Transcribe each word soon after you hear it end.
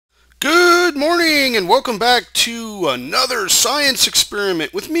Good morning and welcome back to another science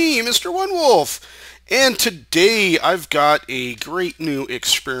experiment with me, MrOneWolfe. And today I've got a great new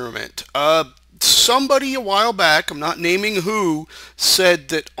experiment. Somebody a while back, I'm not naming who, said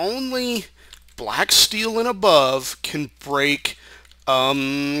that only black steel and above can break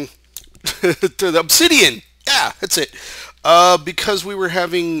the obsidian. Yeah, that's it. Because we were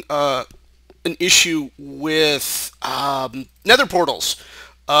having an issue with nether portals.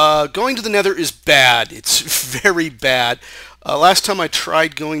 Going to the nether is bad. It's very bad. Last time I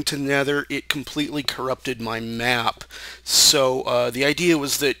tried going to nether, it completely corrupted my map. So the idea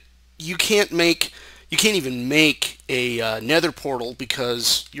was that you can't even make a nether portal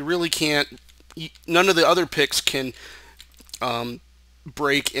because you really can't. None of the other picks can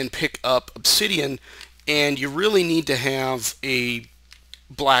break and pick up obsidian, and you really need to have a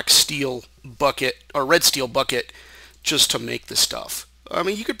black steel bucket or red steel bucket just to make the stuff. I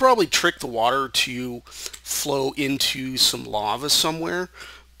mean, you could probably trick the water to flow into some lava somewhere,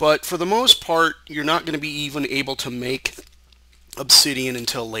 but for the most part, you're not going to be even able to make obsidian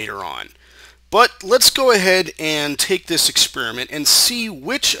until later on. But let's go ahead and take this experiment and see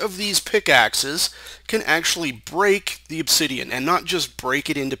which of these pickaxes can actually break the obsidian, and not just break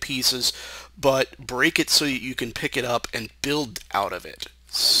it into pieces, but break it so that you can pick it up and build out of it.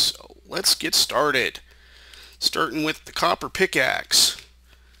 So let's get started. Starting with the copper pickaxe.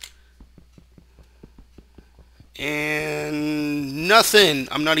 And nothing.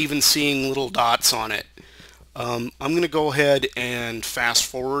 I'm not even seeing little dots on it. I'm going to go ahead and fast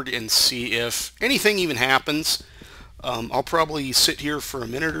forward and see if anything even happens. I'll probably sit here for a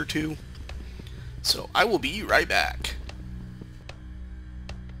minute or two. So I will be right back.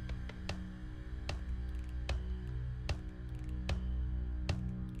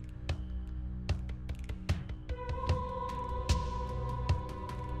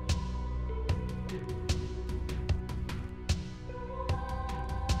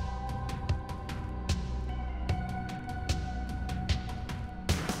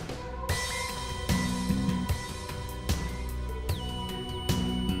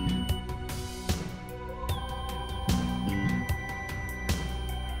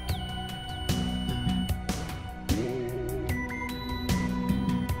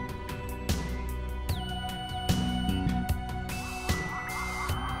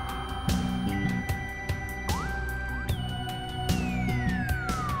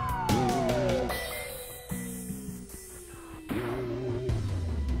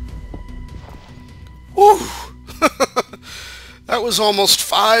 Whew. That was almost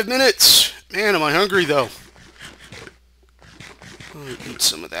 5 minutes. Man, am I hungry though. I'll eat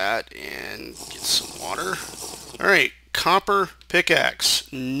some of that and get some water. Alright, copper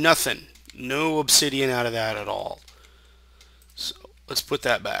pickaxe. Nothing. No obsidian out of that at all. So let's put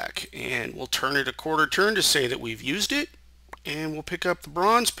that back. And we'll turn it a quarter turn to say that we've used it. And we'll pick up the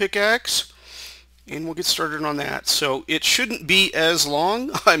bronze pickaxe. And we'll get started on that. So it shouldn't be as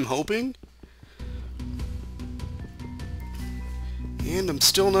long, I'm hoping. And I'm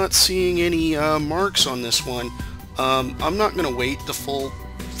still not seeing any marks on this one. I'm not going to wait the full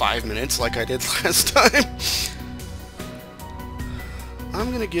 5 minutes like I did last time. I'm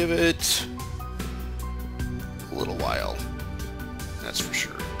going to give it a little while. That's for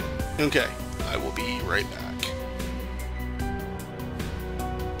sure. Okay, I will be right back.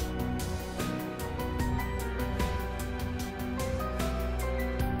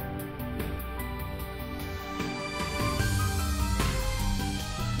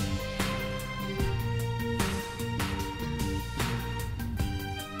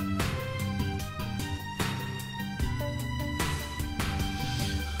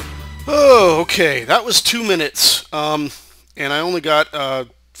 Oh, okay, that was 2 minutes, and I only got a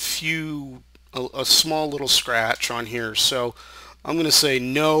small little scratch on here, so I'm going to say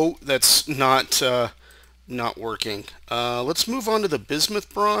no, that's not working. Let's move on to the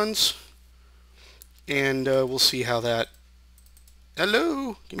bismuth bronze, and we'll see how that.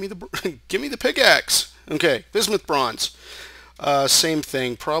 Hello, give me the pickaxe. Okay, bismuth bronze, same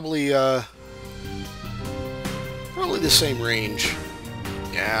thing, probably the same range.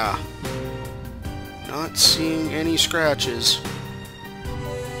 Yeah. Not seeing any scratches. I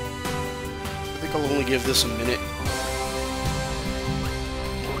think I'll only give this a minute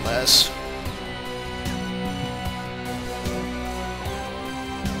or less.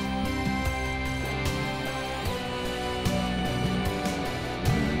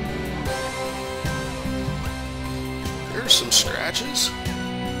 There's some scratches.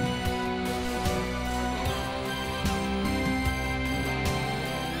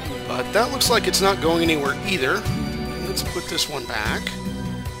 But that looks like it's not going anywhere either. Let's put this one back.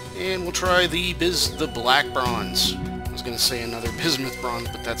 And we'll try the black bronze. I was going to say another bismuth bronze,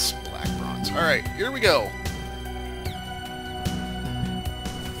 but that's black bronze. Alright, here we go.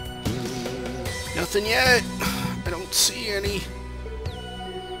 Nothing yet. I don't see any.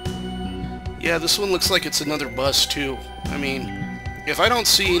 Yeah, this one looks like it's another bust too. I mean, if I don't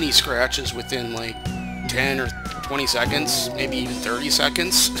see any scratches within like 10 or 20 seconds, maybe even 30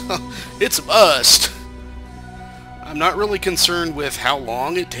 seconds, it's a bust. I'm not really concerned with how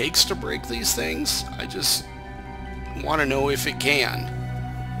long it takes to break these things. I just want to know if it can.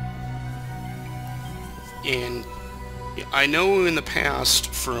 And I know in the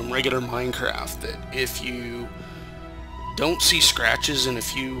past from regular Minecraft that if you don't see scratches in a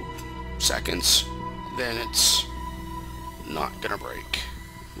few seconds, then it's not gonna break.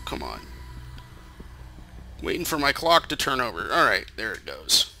 Come on. Waiting for my clock to turn over. Alright, there it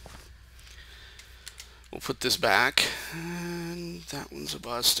goes. We'll put this back. And that one's a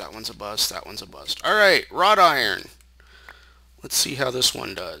bust, that one's a bust, that one's a bust. Alright, wrought iron. Let's see how this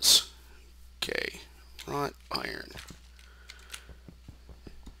one does. Okay, wrought iron.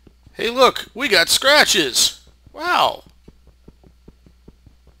 Hey look, we got scratches! Wow!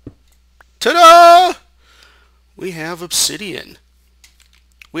 Ta-da! We have obsidian.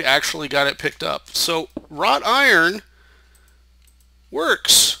 We actually got it picked up. So, wrought iron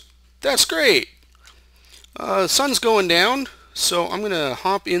works. That's great. Sun's going down, so I'm going to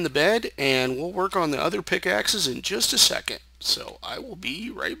hop in the bed and we'll work on the other pickaxes in just a second. So, I will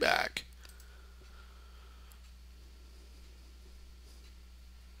be right back.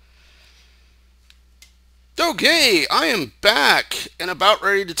 Okay, I am back and about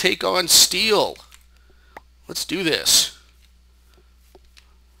ready to take on steel. Let's do this.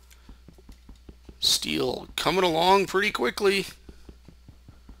 Steel coming along pretty quickly.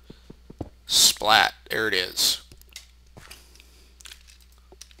 Splat, there it is.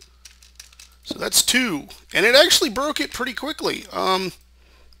 So that's 2, and it actually broke it pretty quickly. I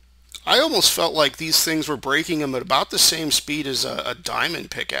almost felt like these things were breaking them at about the same speed as a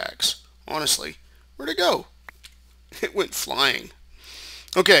diamond pickaxe, honestly. Where'd it go? It went flying.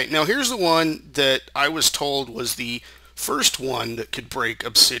 Okay, now here's the one that I was told was the first one that could break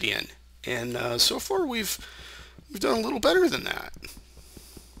obsidian. And so far we've done a little better than that.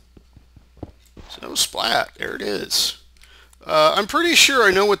 So splat, there it is. I'm pretty sure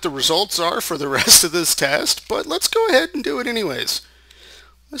I know what the results are for the rest of this test, but let's go ahead and do it anyways.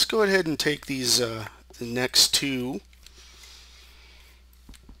 Let's go ahead and take these the next 2.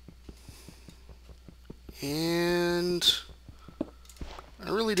 And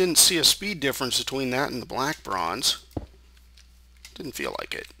I really didn't see a speed difference between that and the black bronze. Didn't feel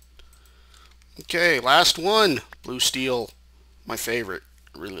like it. Okay, last one. Blue steel. My favorite.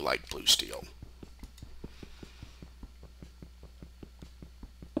 I really like blue steel.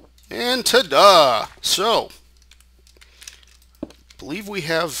 And ta-da! So, I believe we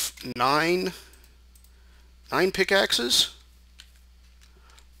have 9 pickaxes.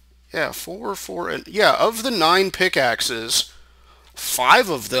 Yeah, 4, and yeah, of the 9 pickaxes, 5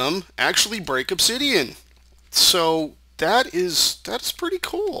 of them actually break obsidian. So that's pretty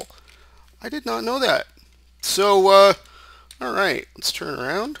cool. I did not know that. So, alright, let's turn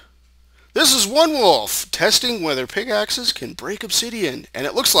around. This is OneWolfe, testing whether pickaxes can break obsidian, and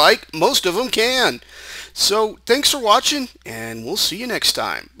it looks like most of them can. So, thanks for watching, and we'll see you next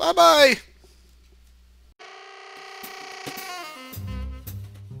time. Bye-bye!